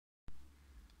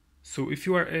So if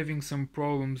you are having some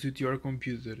problems with your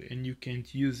computer and you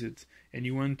can't use it and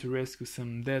you want to rescue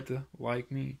some data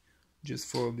like me, just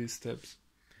follow these steps.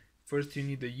 First, you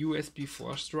need a USB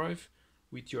flash drive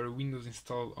with your Windows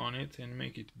installed on it and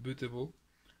make it bootable.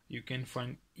 You can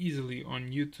find easily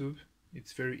on YouTube,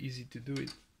 it's very easy to do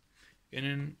it. And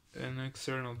then an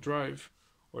external drive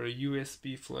or a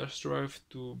USB flash drive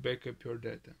to back up your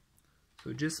data.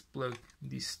 So just plug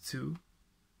these two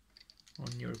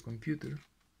on your computer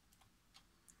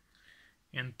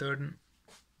and turn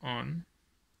on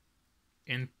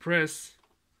and press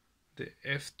the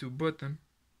F2 button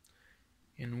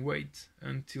and wait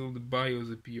until the BIOS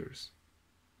appears.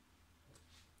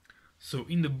 So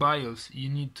in the BIOS you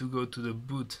need to go to the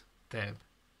boot tab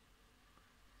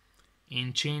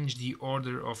and change the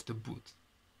order of the boot.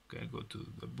 Okay, go to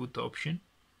the boot option,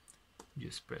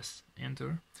 just press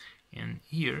enter, and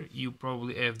here you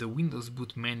probably have the Windows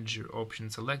Boot Manager option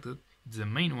selected. It's the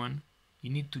main one. You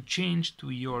need to change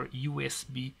to your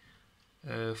USB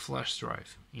flash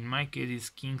drive. In my case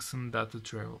it's Kingston Data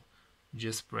Travel.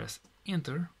 Just press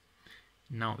enter.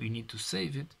 Now you need to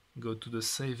save it. Go to the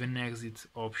save and exit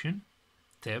option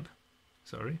tab,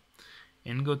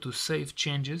 and go to save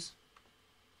changes.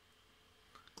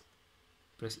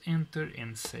 Press enter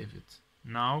and save it.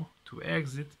 Now to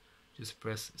exit, just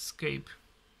press escape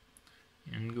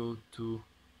and go to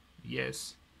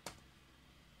yes.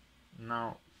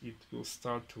 Now it will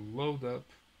start to load up.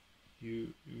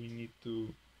 We need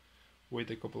to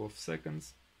wait a couple of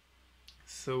seconds.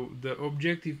 So the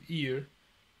objective here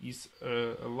is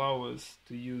allow us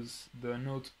to use the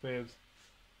notepad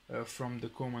from the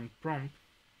command prompt.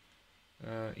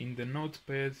 In the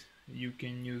notepad you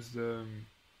can use the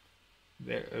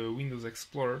Windows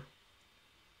Explorer,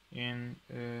 and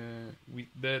with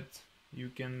that you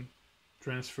can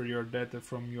transfer your data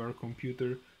from your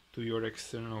computer to your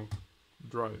external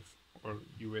drive or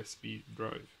USB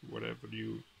drive, whatever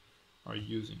you are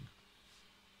using.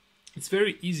 It's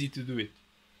very easy to do it.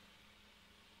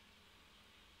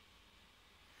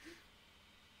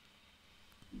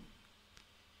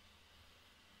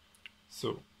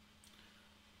 So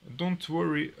don't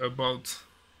worry about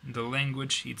the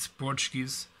language, it's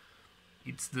Portuguese,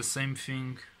 it's the same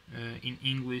thing in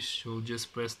English, so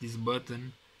just press this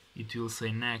button, it will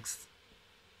say next,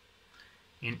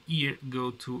 and here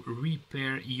go to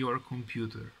repair your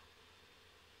computer.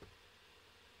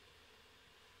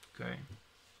 Okay,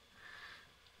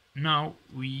 now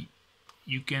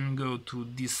you can go to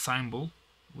this symbol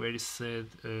where it said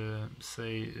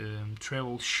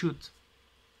Troubleshoot,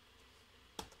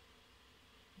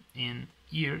 and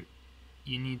here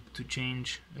you need to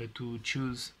change to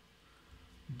choose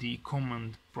the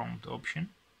command prompt option,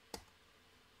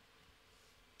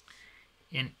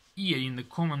 and here in the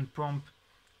command prompt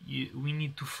we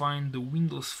need to find the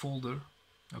Windows folder.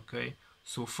 Okay,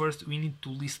 so first we need to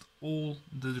list all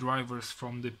the drivers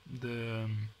from the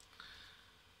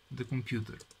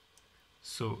computer.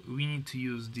 So we need to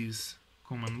use this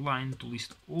command line to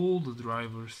list all the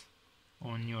drivers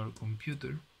on your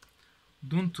computer.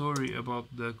 Don't worry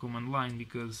about the command line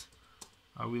because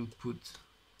I will put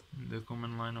the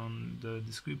command line on the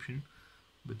description,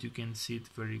 but you can see it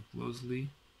very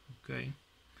closely. Okay,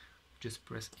 just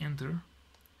press enter,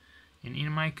 and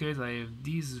in my case I have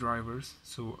these drivers,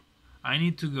 so I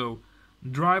need to go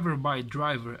driver by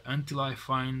driver until I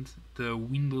find the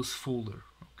Windows folder.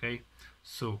 Okay,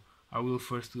 so I will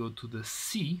first go to the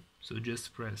C, so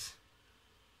just press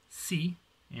C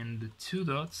and the two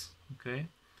dots, okay,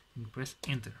 and press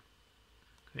enter.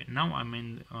 Okay, now I'm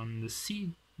on the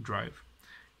C drive,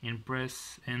 and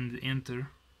press and enter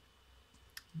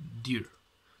dir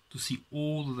to see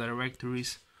all the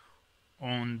directories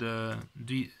on the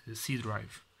C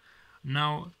drive.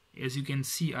 Now as you can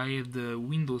see I have the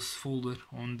Windows folder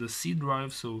on the C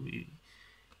drive, so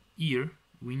here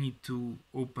we need to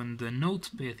open the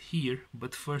notepad here,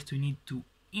 but first we need to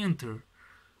enter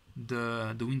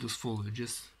the Windows folder.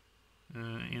 Just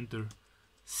enter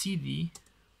CD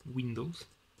Windows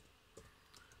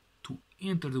to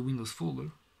enter the Windows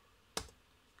folder.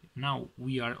 Now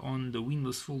we are on the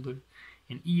Windows folder,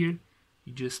 and here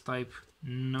you just type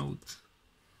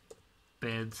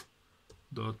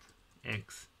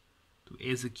notepad.exe to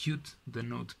execute the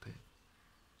notepad.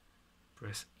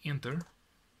 Press enter.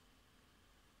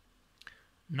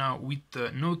 Now with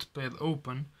the notepad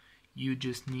open, you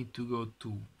just need to go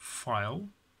to file,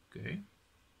 okay,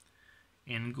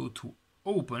 and go to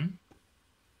open,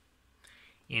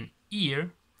 and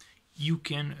here you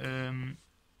can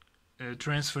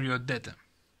transfer your data.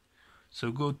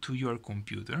 So go to your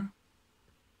computer,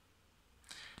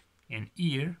 and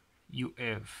here you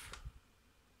have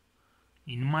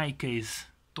In my case,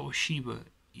 Toshiba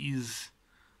is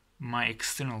my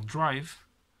external drive,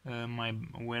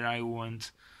 where I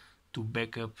want to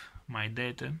back up my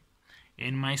data,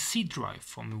 and my C drive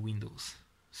from Windows.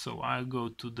 So I go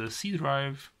to the C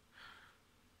drive,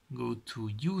 go to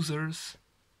users,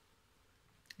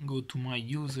 go to my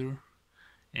user,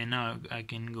 and now I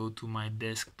can go to my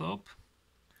desktop.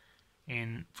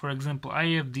 And for example, I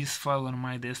have this file on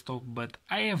my desktop, but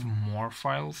I have more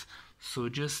files, so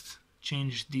just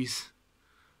change this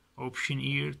option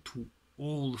here to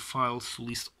all the files, to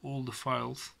list all the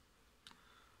files.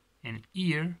 And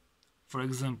here, for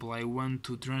example, I want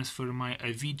to transfer my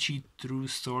Avicii True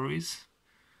Stories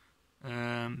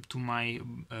to my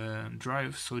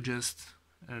drive, so just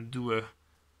do a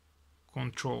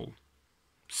Control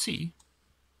C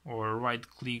or right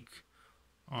click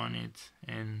on it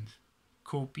and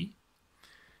copy,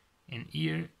 and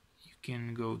here you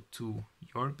can go to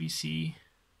your PC,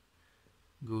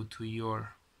 go to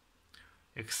your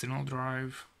external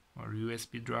drive or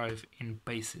USB drive and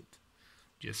paste it.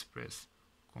 Just press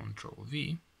Ctrl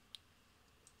V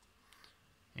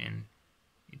and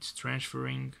it's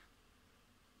transferring.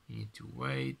 You need to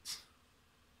wait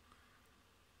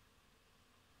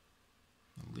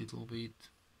a little bit,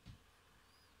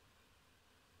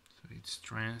 so it's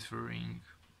transferring.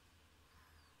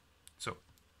 So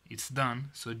it's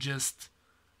done, so just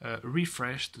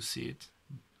refresh to see it.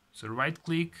 So right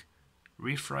click,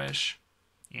 refresh,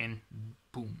 and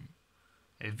boom,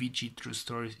 Avicii True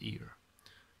Stories here.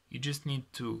 You just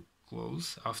need to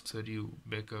close after you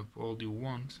back up all you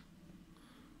want,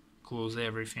 close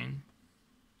everything,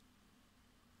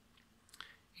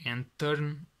 and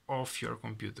turn off your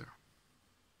computer.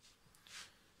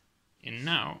 And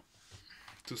now,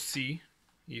 to see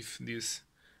if this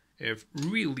is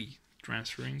really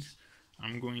transferring,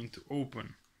 I'm going to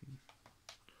open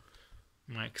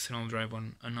my external drive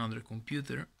on another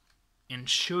computer and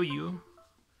show you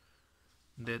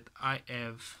that I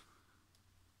have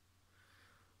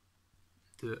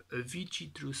the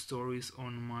Avicii True Stories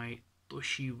on my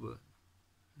Toshiba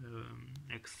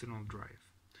external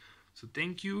drive. So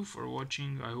thank you for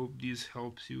watching. I hope this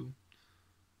helps you.